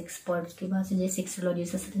सेक्स एक्सपर्ट्स किंवा असे जे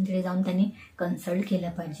सेक्सॉलॉजिस्ट असतात त्यांच्याकडे जाऊन त्यांनी कन्सल्ट केलं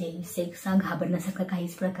पाहिजे. सेक्स हा घाबरण्यासारखा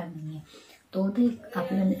काहीच प्रकार नाही आहे, तो ते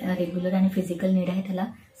आपलं रेग्युलर आणि फिजिकल नीड आहे त्याला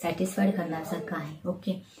सॅटिस्फाईड करण्यासारखं आहे.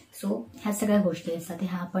 ओके, सो ह्या सगळ्या गोष्टी असतात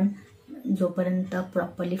ह्या आपण जोपर्यंत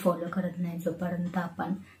प्रॉपरली फॉलो करत नाही, जोपर्यंत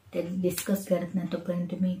आपण ते डिस्कस करत नाही, तोपर्यंत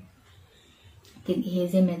तुम्ही हे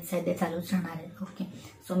जे मेथ्स आहेत ते चालूच राहणार आहेत. ओके,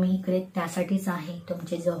 सो मी इकडे त्यासाठीच आहे,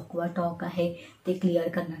 तुमचे जे ऑकवर्ड टॉक आहे ते क्लिअर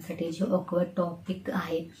करण्यासाठी, जे ऑकवर्ड टॉपिक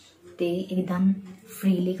आहे ते एकदम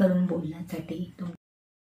फ्रीली करून बोलण्यासाठी.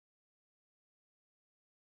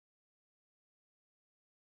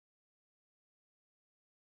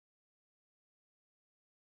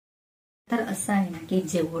 तर असं आहे ना की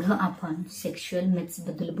जेवढं आपण सेक्शुअल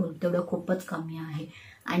मिथ्सबद्दल बोलतो तेवढं खूपच कमी आहे.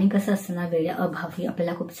 आणि कसं असतं ना वेळेअभावी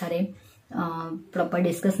आपल्याला खूप सारे प्रॉपर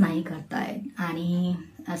डिस्कस नाही करतायत आणि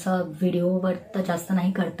असं व्हिडिओवर तर जास्त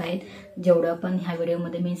नाही करतायत जेवढं पण ह्या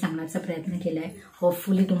व्हिडिओमध्ये मी सांगण्याचा प्रयत्न केला आहे.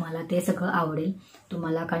 होपफुली तुम्हाला ते सगळं आवडेल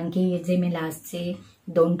तुम्हाला, कारण की जे मी लास्टचे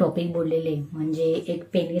 2 टॉपिक बोललेले म्हणजे एक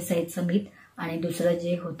पेनिस साईजचं मिथ आणि दुसरं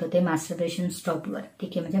जे होतं ते मास्टरबेशन स्टॉपवर. ठीक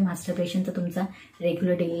आहे, म्हणजे मास्टरबेशनचा तुमचा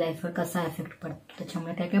रेग्युलर डेली लाईफवर कसा इफेक्ट पडतो,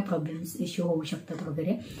 त्याच्यामुळे काय काय प्रॉब्लेम्स इश्यू होऊ शकतात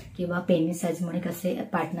वगैरे, किंवा पेनिस साईजमुळे कसे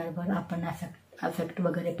पार्टनरवर आपण अफेक्ट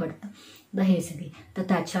वगैरे पडतं, तर हे सगळे. तर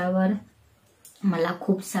त्याच्यावर मला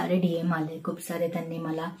खूप सारे DM आले, खूप सारे त्यांनी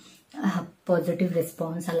मला पॉझिटिव्ह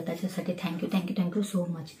रिस्पॉन्स आला त्याच्यासाठी थँक्यू सो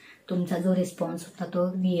मच. तुमचा जो रिस्पॉन्स होता तो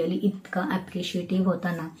रिअली इतका ॲप्रिशिएटिव्ह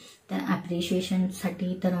होता ना, त्या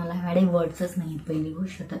ॲप्रिशिएशनसाठी तर मला मॅडे वर्ड्सच नाही. पहिली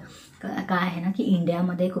गोष्ट तर काय आहे ना की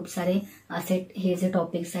इंडियामध्ये खूप सारे असे हे जे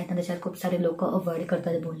टॉपिक्स आहेत ना त्याच्यावर खूप सारे लोक अवॉइड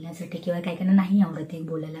करतात बोलण्यासाठी किंवा काही काही नाही आवडत आहे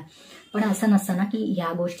बोलायला. पण असं नसतं ना की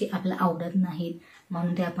ह्या गोष्टी आपल्याला आवडत नाहीत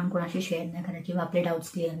म्हणून ते आपण कोणाशी शेअर नाही करायचं किंवा आपले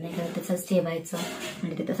डाऊट्स क्लिअर नाही करत, तसंच ठेवायचं,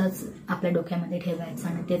 म्हणजे ते तसंच आपल्या डोक्यामध्ये ठेवायचं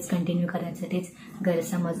आणि तेच कंटिन्यू करायचं. तेच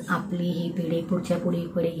गैरसमज आपली ही पिढी पुढच्या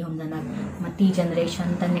पुढे घेऊन जाणार, मग ती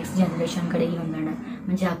जनरेशन तर नेक्स्ट जनरेशनकडे घेऊन जाणार.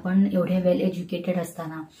 म्हणजे आपण एवढे वेल एज्युकेटेड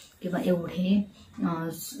असताना किंवा एवढे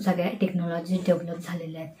सगळ्या टेक्नॉलॉजी डेव्हलप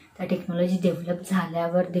झालेल्या आहेत, त्या टेक्नॉलॉजी डेव्हलप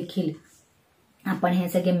झाल्यावर देखील आपण हे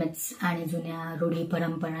सगळे मिथ्स आणि जुन्या रूढी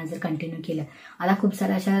परंपरा जर कंटिन्यू केल्या. आता खूप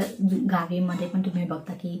साऱ्या अशा गावीमध्ये पण तुम्ही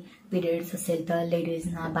बघता की पिरियड्स असेल तर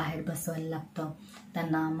लेडीजना बाहेर बसवायला लागतं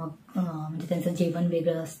त्यांना, मग म्हणजे त्यांचं जेवण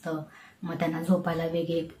वेगळं असतं, मग त्यांना झोपायला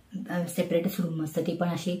वेगळे सेपरेटच रूम असतं, ती पण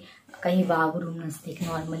अशी काही वाव रूम नसते,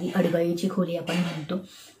 नॉर्मली अडगळीची खोली आपण म्हणतो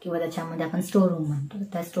किंवा त्याच्यामध्ये आपण स्टोर रूम म्हणतो.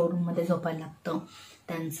 त्या स्टोर रूममध्ये झोपायला लागतं.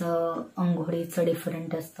 त्यांचं अंघोळीचं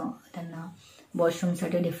डिफरंट असतं, त्यांना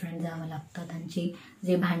वॉशरूमसाठी डिफरंट जावं लागतं. त्यांची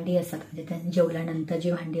जी भांडी असतात म्हणजे त्यांनी जेवल्यानंतर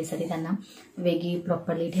जी भांडी असतात ती त्यांना वेगळी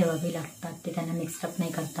प्रॉपरली ठेवावी लागतात, ते त्यांना मिक्सअप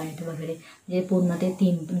नाही करता येत वगैरे. जे पूर्ण ते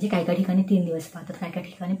म्हणजे काही काही ठिकाणी 3 दिवस पाहतात, काही काही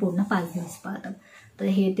ठिकाणी पूर्ण 5 दिवस पाहतात. तर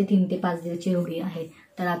हे ते 3 ते 5 दिवसची रूढी आहे.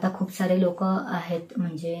 तर आता खूप सारे लोक आहेत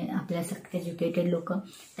म्हणजे आपल्यासारखे एज्युकेटेड लोक,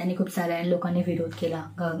 त्यांनी खूप साऱ्या लोकांनी विरोध केला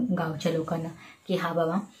गावच्या लोकांना की हा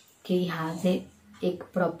बाबा की हा जे एक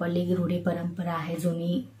प्रॉपरली रूढी परंपरा आहे,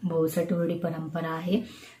 जुनी भोसट रूढी परंपरा आहे,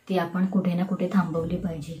 ती आपण कुठे ना कुठे थांबवली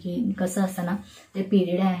पाहिजे. की कसं असतं ना, ते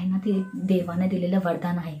पिरियड आहे ना ती देवाने दिलेलं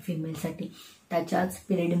वरदान आहे फिमेलसाठी. त्याच्याच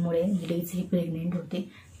पिरियडमुळे लेडीज ही प्रेग्नेंट होते,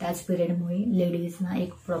 त्याच पिरियडमुळे लेडीजना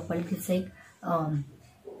एक प्रॉपर तिचं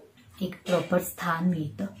एक प्रॉपर स्थान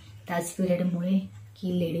मिळतं, त्याच पिरियडमुळे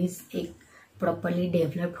की लेडीज एक प्रॉपरली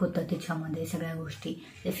डेव्हलप होतं त्याच्यामध्ये सगळ्या गोष्टी,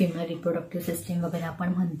 ते फिमेल रिप्रोडक्टिव्ह सिस्टीम वगैरे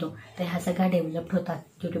आपण म्हणतो, तर ह्या सगळ्या डेव्हलप होतात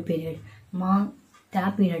ड्यू टू पिरियड. मग त्या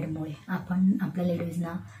पिरियडमुळे आपण आपल्या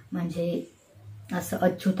लेडीजना म्हणजे असं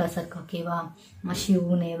अच्युतासारखं किंवा मग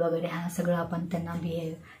शिवणे वगैरे हा सगळं आपण त्यांना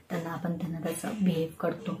त्यांना तसं बिहेव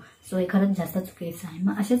करतो. सो हे खरंच जास्त चुकीचं आहे.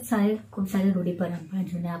 मग असेच खूप सारे रूढी परंपरा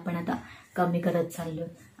जुन्या आपण आता कमी करत चाललो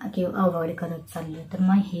किंवा अवॉइड करत चाललो. तर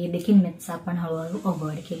मग हे देखील मिथ्स आपण हळूहळू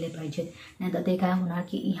अवॉइड केले पाहिजेत, नाही तर ते काय होणार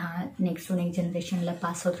की ह्या नेक्स्ट टू नेक्स्ट जनरेशनला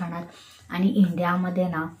पास होत राहणार. आणि इंडियामध्ये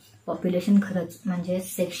ना पॉप्युलेशन खरंच म्हणजे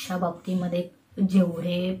सेक्सच्या बाबतीमध्ये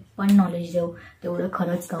जेवढे पण नॉलेज देऊ तेवढं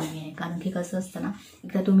खरंच कमी आहे. कारण की कसं असतं ना,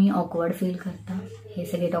 एकदा तुम्ही ऑकवर्ड फील करता, हे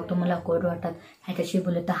सगळे डॉक्टर मला ऑकवर्ड वाटतात, ह्याच्याशी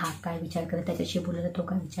बोललं तर हा काय विचार करेल, त्याच्याशी बोललं तर तो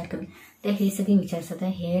काय विचार करेल, तर हे सगळे विचार असतात.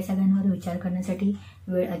 हे सगळ्यांवर विचार करण्यासाठी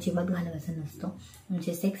वेळ अजिबात घालवायचा नसतो.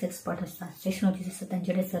 म्हणजे सेक्स एक्सपर्ट असतात, सेक्सॉलॉजिस्ट असतात,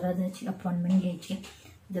 त्यांच्याकडे सरळ जायची, अपॉइंटमेंट घ्यायची.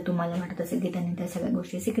 जर तुम्हाला वाटत असेल की त्यांनी त्या सगळ्या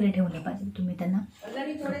गोष्टी सिक्रेट ठेवल्या पाहिजे, तुम्ही त्यांना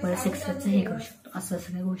प्रॉपर सेक्सचं हे करू शकतो, असं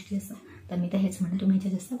सगळ्या गोष्टी असतात. तर मी तर हेच म्हणते, तुम्ही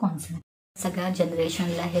ह्याच्या जास्त कॉन्सन्ट्रेट. सगळ्या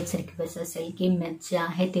जनरेशनला हेच रिक्वेस्ट असेल की मिथ्स जे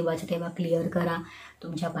आहे तेव्हाच्या तेव्हा क्लिअर करा,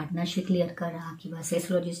 तुमच्या पार्टनरशी क्लिअर करा किंवा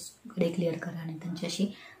सेक्सॉलॉजिस्टकडे क्लिअर करा आणि त्यांच्याशी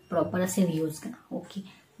प्रॉपर असे व्ह्यूज करा. ओके,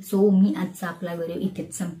 सो मी आजचा आपला व्हिडिओ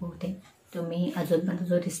इथेच संपवते. तुम्ही अजूनपर्यंत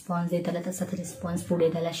जो रिस्पॉन्स देत आला तसाच रिस्पॉन्स पुढे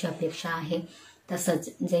द्यायला अशी अपेक्षा आहे. तसंच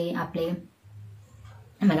जे आपले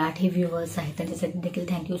मराठी व्ह्युअर्स आहेत त्यांच्यासाठी देखील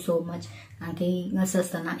थँक्यू सो मच. कारण की असं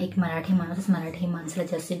असतं ना, एक मराठी माणूसच मराठी माणसाला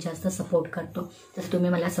जास्तीत जास्त सपोर्ट करतो, तसं तुम्ही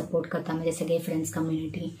मला सपोर्ट करता. म्हणजे सगळे फ्रेंड्स,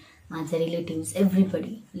 कम्युनिटी, माझे रिलेटिव्स,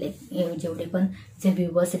 एव्हरीबडी, लाईक जेवढे पण जे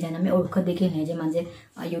व्ह्युअर्स आहेत ज्यांना मी ओळखत देखील नाही, जे माझे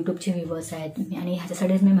यूट्यूबचे व्ह्युअर्स आहेत, आणि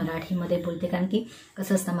ह्याच्यासाठीच मी मराठीमध्ये बोलते. कारण की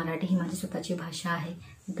कसं असतं, मराठी ही माझी स्वतःची भाषा आहे,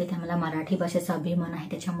 ते मला मराठी भाषेचा अभिमान आहे,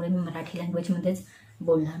 त्याच्यामुळे मी मराठी लँग्वेजमध्येच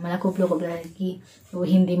बोलणार. मला खूप लोक बोलतात की तू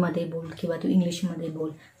हिंदीमध्ये बोल किंवा तू इंग्लिशमध्ये बोल.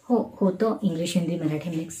 होतं इंग्लिश हिंदी मराठी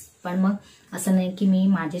मिक्स, पण मग असं नाही की मी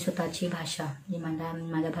माझी स्वतःची भाषा, जी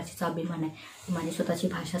माझ्या भाषेचा अभिमान आहे, माझी स्वतःची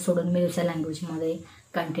भाषा सोडून मी दुसऱ्या लँग्वेजमध्ये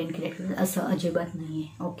कंटेंट क्रिएट करते, असं अजिबात नाही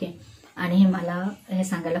आहे. ओके, आणि मला हे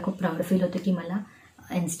सांगायला खूप प्राऊड फील होतं की मला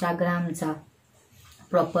इंस्टाग्रामचा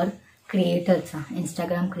प्रॉपर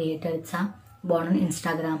इंस्टाग्राम क्रिएटरचा बॉर्न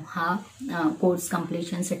इंस्टाग्राम हा कोर्स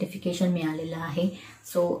कम्प्लिशन सर्टिफिकेशन मिळालेलं आहे.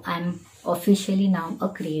 So I am officially now a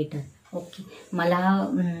creator. Okay, मला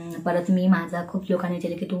परत मी माझा खूप लोकांनी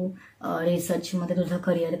विचारले की तू रिसर्चमध्ये तुझं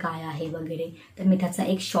करिअर काय आहे वगैरे, तर मी त्याचा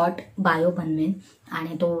एक शॉर्ट बायो बनवेन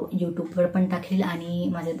आणि तो यूट्यूबवर पण टाकेल आणि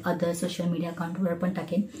माझ्या अदर सोशल मीडिया अकाउंटवर पण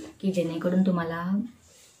टाकेन, की जेणेकरून तुम्हाला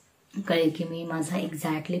कळेल की मी माझा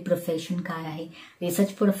एक्झॅक्टली प्रोफेशन काय आहे.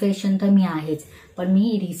 रिसर्च प्रोफेशन तर मी आहेच, पण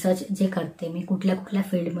मी रिसर्च जे करते मी कुठल्या कुठल्या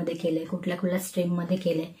फील्डमध्ये केलंय, कुठल्या कुठल्या स्ट्रीममध्ये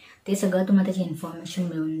केलंय, ते सगळं तुम्हाला त्याची इन्फॉर्मेशन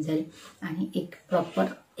मिळून जाईल. आणि एक प्रॉपर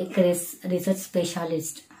एक रिसर्च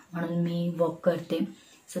स्पेशालिस्ट म्हणून मी वर्क करते.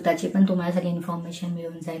 सो त्याची पण तुम्हाला सगळी इन्फॉर्मेशन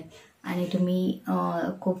मिळून जाईल. आणि तुम्ही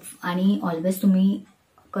खूप आणि ऑलवेज तुम्ही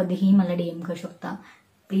कधीही मला DM करू शकता.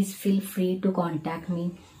 Please feel free to contact me.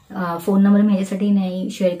 Phone number मी याच्यासाठी नाही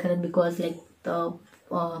शेअर करत because like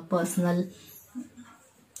personal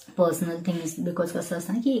things, because कसं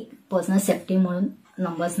असतं ना की पर्सनल सेफ्टी म्हणून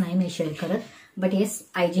नंबर्स नाही मी शेअर करत. बट येस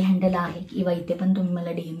IG हँडल आहे किंवा इथे पण तुम्ही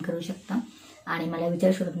मला DM करू शकता आणि मला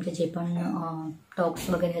विचारू शकता. तुमचे जे पण टॉक्स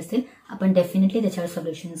वगैरे असतील आपण डेफिनेटली त्याच्यावर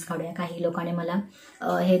सोल्युशन्स काढूया. काही लोकांनी मला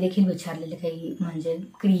हे देखील विचारलेले काही म्हणजे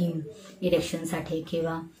क्रीम इरेक्शनसाठी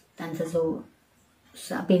किंवा त्यांचा जो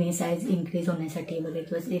पेनी साईज इन्क्रीज होण्यासाठी वगैरे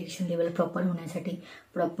किंवा इरेक्शन लेवल प्रॉपर होण्यासाठी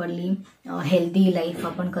प्रॉपरली हेल्दी लाईफ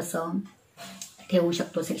आपण कसं ठेवू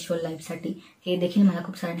शकतो सेक्शुअल लाईफसाठी, हे देखील मला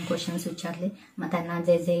खूप सारे क्वेश्चन्स विचारले. मग त्यांना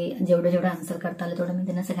जेवढं आन्सर करता आलं तेवढं मी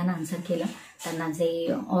त्यांना सगळ्यांना आन्सर केलं. त्यांना जे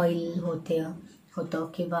ऑइल होतं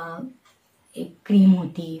किंवा एक क्रीम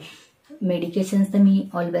होती, मेडिकेशन्स तर मी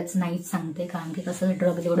ऑलवेज नाहीच सांगते, कारण की कसं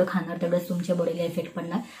ड्रग जेवढं खाणार तेवढंच तुमच्या बॉडीला इफेक्ट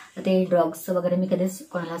पडणार. तर ते ड्रग्स वगैरे मी कधीच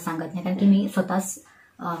कोणाला सांगत नाही, कारण की मी स्वतःच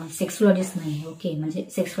सेक्सॉलॉजिस्ट नाही आहे. ओके, म्हणजे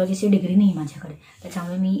सेक्सॉलॉजिस्टची डिग्री नाही माझ्याकडे,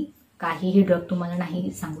 त्याच्यामुळे मी काहीही ड्रग तुम्हाला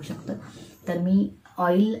नाही सांगू शकत. तर मी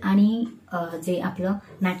ऑइल आणि जे आपलं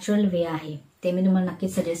नॅचरल वे आहे ते मी तुम्हाला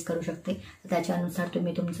नक्कीच सजेस्ट करू शकते. त्याच्यानुसार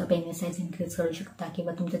तुम्ही तुमचं पेनी साईज इन्क्रीज करू शकता.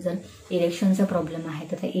 किंवा तुमचं जर इरेक्शनचा प्रॉब्लेम आहे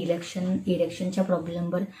तर त्या इरेक्शनच्या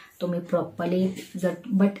प्रॉब्लेमवर तुम्ही प्रॉपरली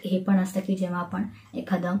बट हे पण असतं की जेव्हा आपण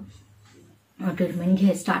एखादं ट्रीटमेंट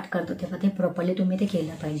स्टार्ट करतो तेव्हा ते प्रॉपरली तुम्ही ते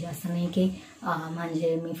केलं पाहिजे. असं नाही की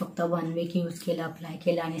म्हणजे मी फक्त 1 वीक यूज केलं, अप्लाय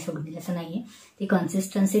केलं आणि सोडून दिलं, असं नाही आहे. ती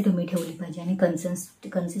कन्सिस्टन्सी तुम्ही ठेवली पाहिजे आणि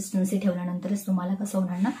कन्सिस्टन्सी ठेवल्यानंतरच तुम्हाला कसं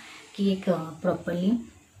होणार ना की एक प्रॉपरली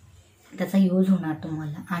त्याचा यूज होणार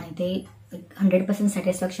तुम्हाला आणि ते 100%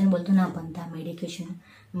 सॅटिस्फॅक्शन बोलतो ना आपण त्या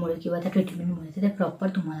मेडिकेशनमुळे किंवा त्या ट्रीटमेंटमुळे, ते प्रॉपर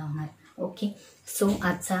तुम्हाला होणार. ओके, सो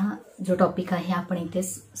आजचा जो टॉपिक आहे आपण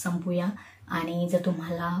इथेच संपूया. आणि जर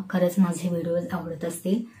तुम्हाला खरंच माझे व्हिडिओज आवडत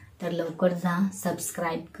असतील तर लवकर जा,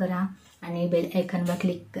 सबस्क्राईब करा आणि बेल आयकॉनवर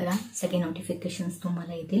क्लिक करा. सगळे नोटिफिकेशन्स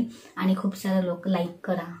तुम्हाला येतील. आणि खूप सारे लोक लाईक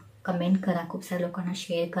करा, कमेंट करा, खूप साऱ्या लोकांना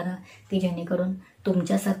शेअर करा, की जेणेकरून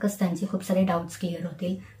तुमच्यासारखंच त्यांचे खूप सारे डाऊट्स क्लिअर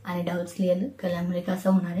होतील. आणि डाऊट्स क्लिअर केल्यामुळे कसं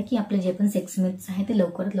होणार आहे की आपले जे पण सेक्स मिथ्स आहे ते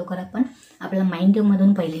लवकरात लवकर आपण आपल्या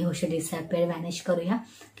माइंडमधून पहिली गोष्ट डिसअपिअर वॅनिश करूया,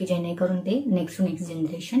 की जेणेकरून ते next to next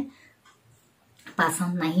generation pass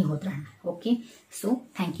on नाही होत राहणार. Okay, so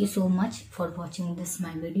thank you so much for watching this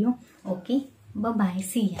my video. Okay, bye,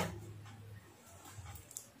 C या.